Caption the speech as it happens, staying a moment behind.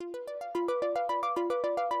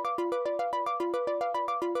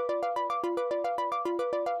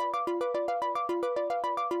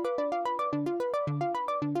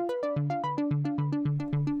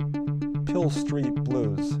Pill Street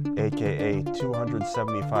Blues, aka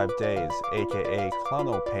 275 Days, aka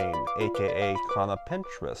Clonopane, aka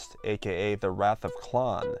Clonopinterest, aka The Wrath of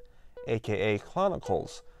Clon, aka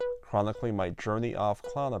Chronicles, chronicling my journey off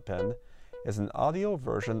Klonopin, is an audio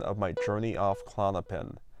version of my journey off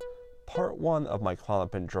Klonopin. Part 1 of my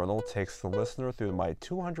Klonopin journal takes the listener through my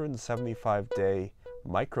 275-day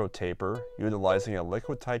microtaper utilizing a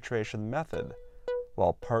liquid titration method,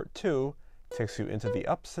 while Part 2 takes you into the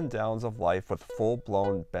ups and downs of life with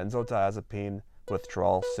full-blown benzodiazepine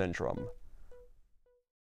withdrawal syndrome.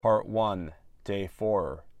 Part 1, Day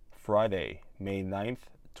 4, Friday, May 9th,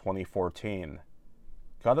 2014.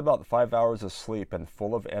 Got about 5 hours of sleep and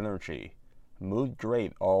full of energy. Mood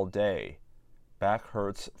great all day. Back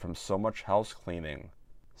hurts from so much house cleaning.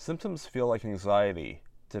 Symptoms feel like anxiety,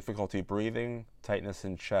 difficulty breathing, tightness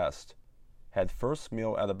in chest. Had first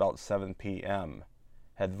meal at about 7 p.m.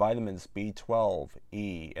 Had vitamins B12,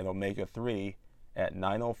 E, and omega-3 at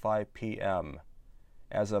 9:05 p.m.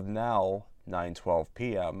 As of now, 9:12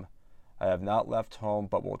 p.m., I have not left home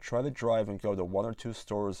but will try to drive and go to 1 or 2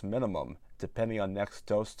 stores minimum, depending on next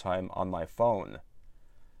dose time on my phone.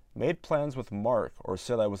 Made plans with Mark or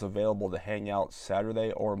said I was available to hang out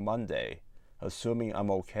Saturday or Monday, assuming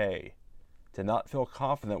I'm okay. Did not feel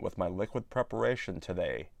confident with my liquid preparation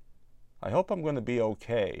today. I hope I'm going to be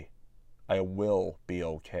okay. I will be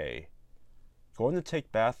okay. Going to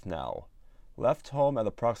take bath now. Left home at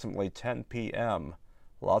approximately 10 p.m.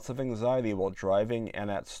 Lots of anxiety while driving and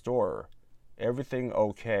at store. Everything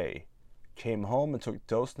okay. Came home and took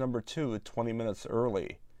dose number 2 20 minutes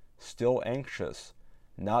early. Still anxious.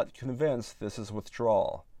 Not convinced this is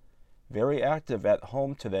withdrawal. Very active at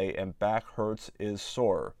home today and back hurts is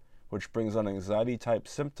sore, which brings on anxiety-type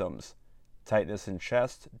symptoms. Tightness in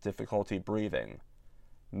chest, difficulty breathing.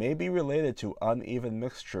 May be related to uneven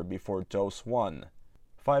mixture before dose 1.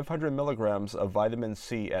 500 milligrams of vitamin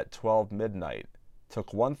C at 12 midnight.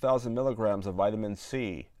 Took 1,000 milligrams of vitamin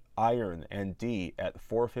C, iron, and D at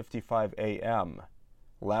 4:55 a.m.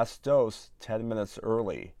 Last dose 10 minutes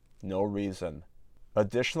early. No reason.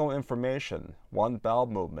 Additional information: 1 bowel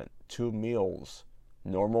movement, 2 meals,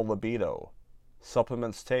 normal libido.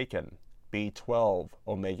 Supplements taken: B12,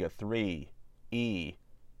 omega-3, E,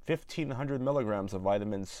 1,500 milligrams of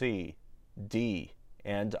vitamin C, D,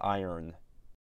 and iron.